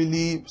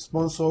family,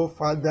 sponsor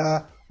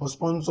father, or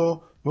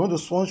you want to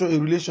sponsor a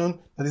relation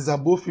that is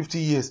above 50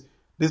 years,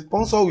 the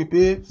sponsor will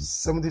pay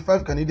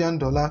 $75 Canadian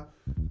dollar,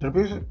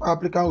 the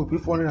applicant will pay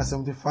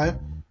 $475,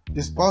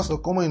 the spouse or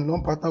common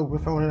law partner will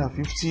pay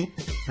 $550,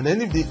 and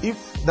then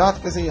if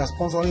that person you are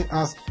sponsoring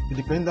has a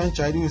dependent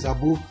child who is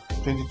above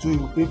 22, you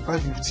will pay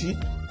 $550,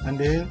 and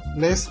then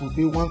less will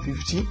pay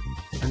 $150,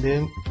 and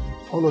then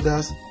all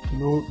others, you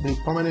know, the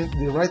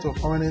right of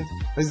permanent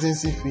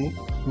residency fee,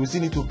 you will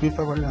still need to pay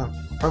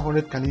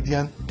 $500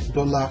 Canadian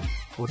dollar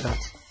for that.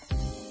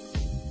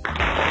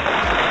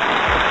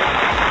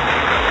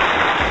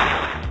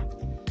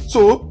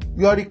 So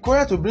you are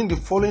required to bring the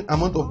following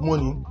amount of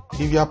money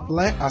if you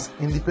apply as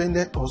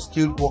independent or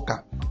skilled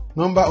worker.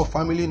 Number of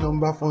family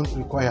number funds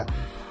required.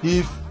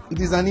 If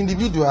it is an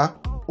individual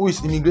who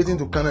is immigrating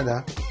to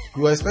Canada,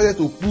 you are expected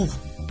to prove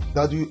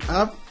that you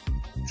have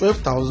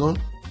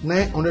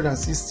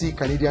 $12,960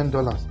 Canadian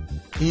dollars.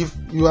 If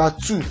you are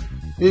two,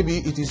 maybe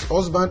it is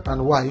husband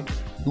and wife,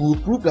 you will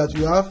prove that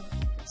you have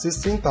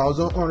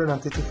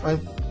 $16,135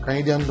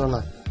 Canadian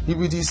dollars. If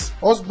it is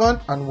husband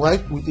and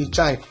wife with a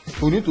child,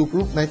 you need to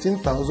prove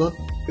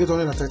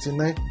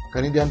 $19,839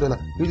 Canadian dollars.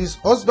 If it is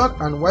husband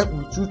and wife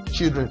with 2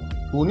 children,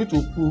 you will need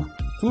to prove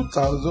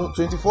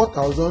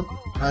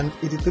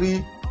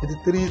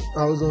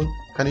 $24,083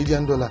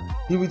 Canadian dollars.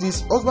 If it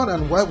is husband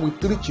and wife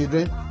with 3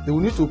 children, they will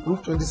need to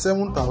prove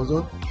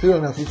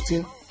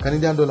 $27,315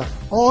 Canadian dollars.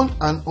 On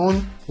and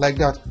on like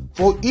that.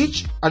 For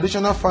each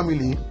additional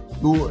family,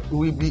 you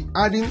will be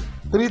adding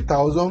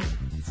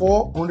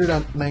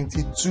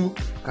 $3,492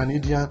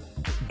 Canadian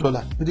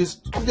dollar. It is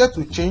subject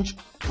to change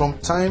from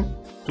time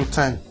to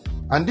time,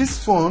 and this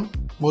fund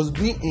must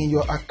be in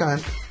your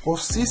account for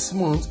 6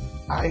 months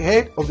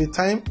ahead of the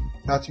time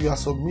that you are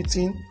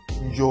submitting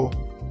your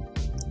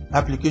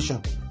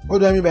application. What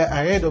do I mean by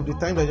ahead of the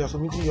time that you are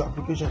submitting your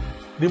application?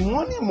 The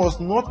money must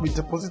not be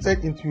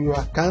deposited into your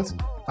account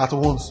at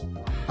once,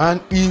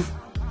 and if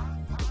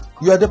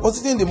you are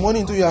depositing the money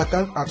into your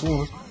account at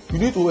once, you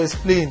need to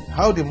explain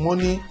how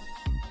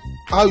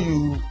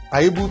you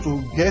are able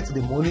to get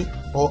the money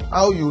or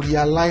how you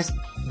realize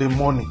the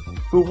money.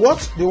 So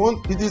what they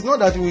want, it is not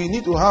that we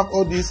need to have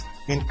all these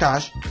in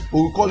cash,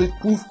 or we call it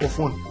proof of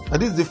fund.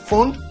 That is the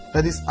fund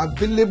that is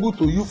available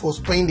to you for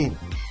spending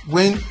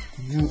when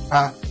you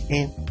are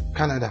in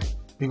Canada,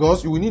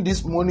 because you will need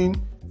this money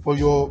for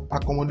your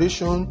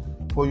accommodation,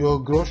 for your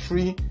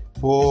grocery,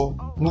 for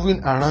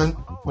moving around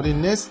for the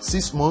next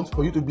 6 months,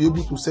 for you to be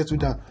able to settle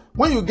down.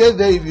 When you get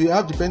there, if you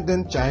have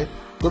dependent child,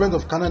 government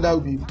of Canada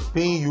will be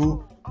paying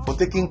you for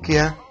taking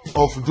care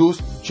of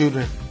those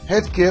children.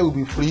 Healthcare will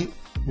be free.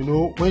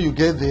 When you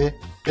get there,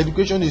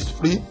 education is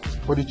free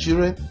for the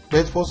children,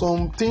 but for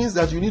some things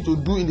that you need to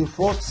do in the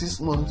first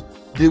 6 months,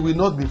 they will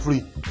not be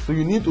free. So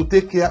you need to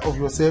take care of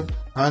yourself,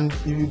 and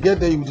if you get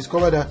there, you will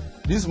discover that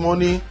this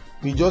money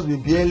will just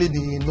barely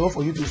be enough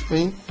for you to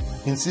spend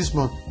in 6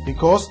 months,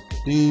 because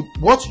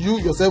what you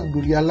yourself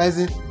will be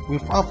realizing will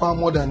far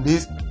more than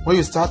this when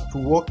you start to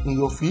work in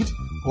your field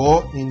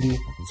or in the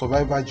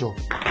survival job.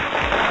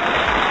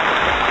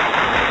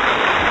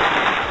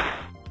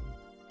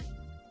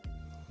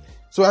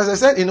 So as I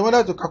said, in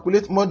order to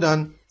calculate more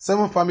than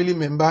 7 family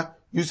members,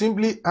 you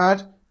simply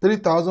add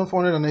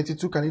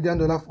 3,492 Canadian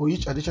dollars for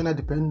each additional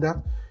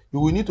dependent. You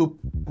will need to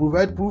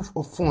provide proof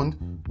of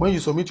fund when you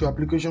submit your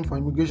application for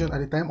immigration at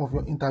the time of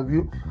your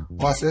interview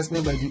or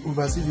assessment by the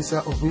Overseas Visa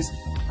Office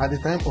at the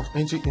time of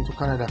entry into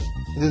Canada.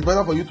 It is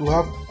better for you to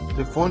have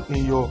the fund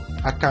in your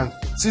account.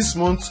 6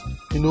 months,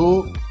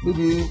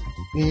 maybe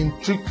in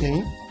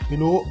tricking,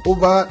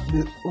 over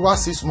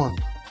 6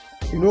 months.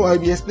 I'll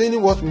be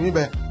explaining what we mean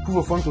by proof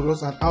of fund to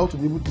us and how to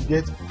be able to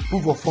get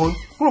proof of fund.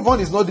 Proof of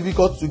fund is not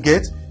difficult to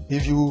get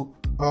if you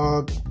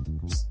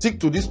stick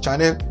to this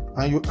channel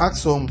and you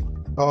ask some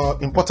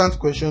important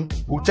question.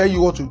 We'll tell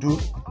you what to do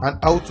and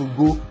how to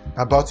go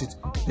about it.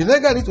 The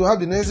legal need to have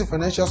the necessary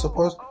financial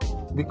support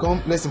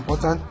become less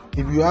important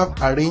if you have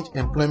arranged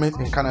employment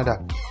in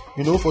Canada.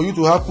 For you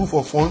to have proof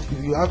of fund,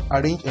 if you have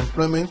arranged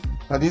employment,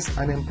 that is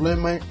an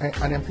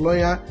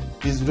employer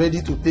is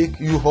ready to take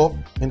you up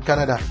in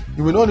Canada,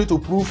 you will not need to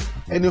prove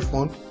any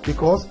fund,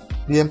 because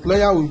the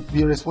employer will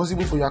be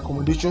responsible for your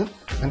accommodation,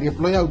 and the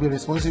employer will be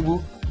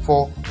responsible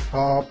for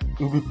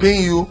will be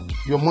paying you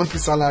your monthly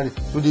salary.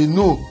 So they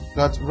know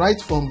that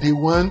right from day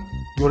one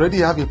you already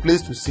have a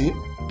place to stay.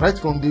 Right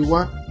from day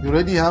one you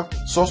already have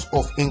source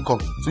of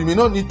income. So you may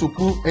not need to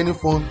prove any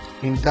fund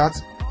in that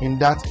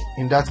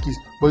case.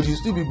 But it will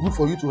still be good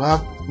for you to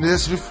have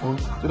necessary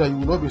funds so that you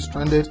will not be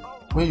stranded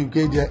when you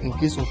get there in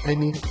case of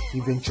any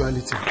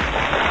eventuality.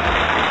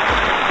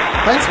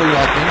 Thanks for your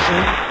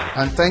attention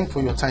and thanks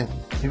for your time.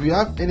 If you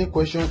have any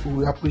questions, we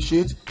will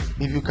appreciate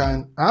if you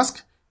can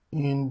ask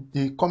in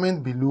the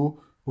comment below.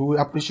 We will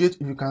appreciate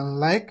if you can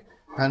like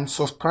and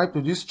subscribe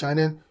to this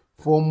channel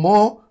for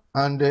more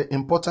and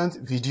important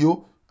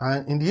video,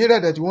 and in the area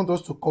that you want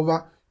us to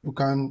cover, you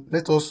can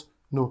let us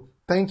know.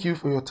 Thank you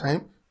for your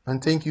time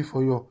and thank you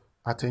for your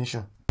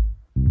attention.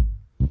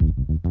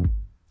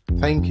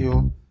 Thank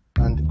you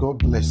and God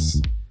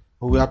bless.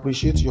 We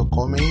appreciate your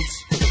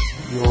comments,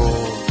 your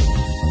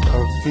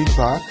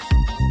feedback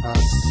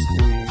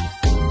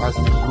as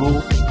we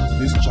grow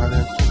this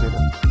channel together.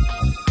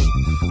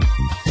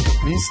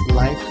 Please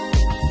like,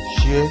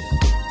 share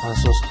and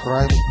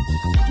subscribe to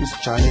this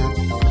channel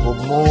for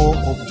more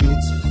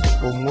updates,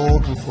 for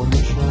more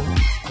information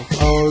of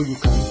how you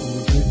can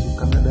immigrate to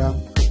Canada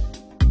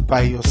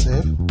by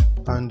yourself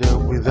and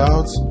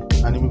without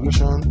an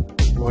immigration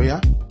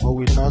lawyer or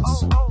without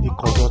a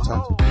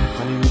consultant.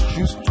 And if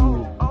you choose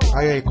to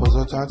hire a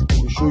consultant,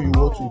 we will show you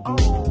what to do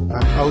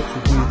and how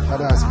to do it,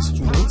 either as a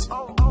student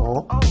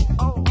or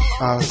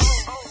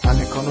as an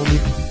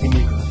economic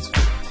immigrant,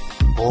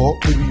 or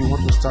maybe you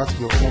want to start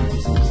your own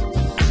business.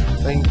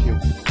 Thank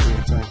you.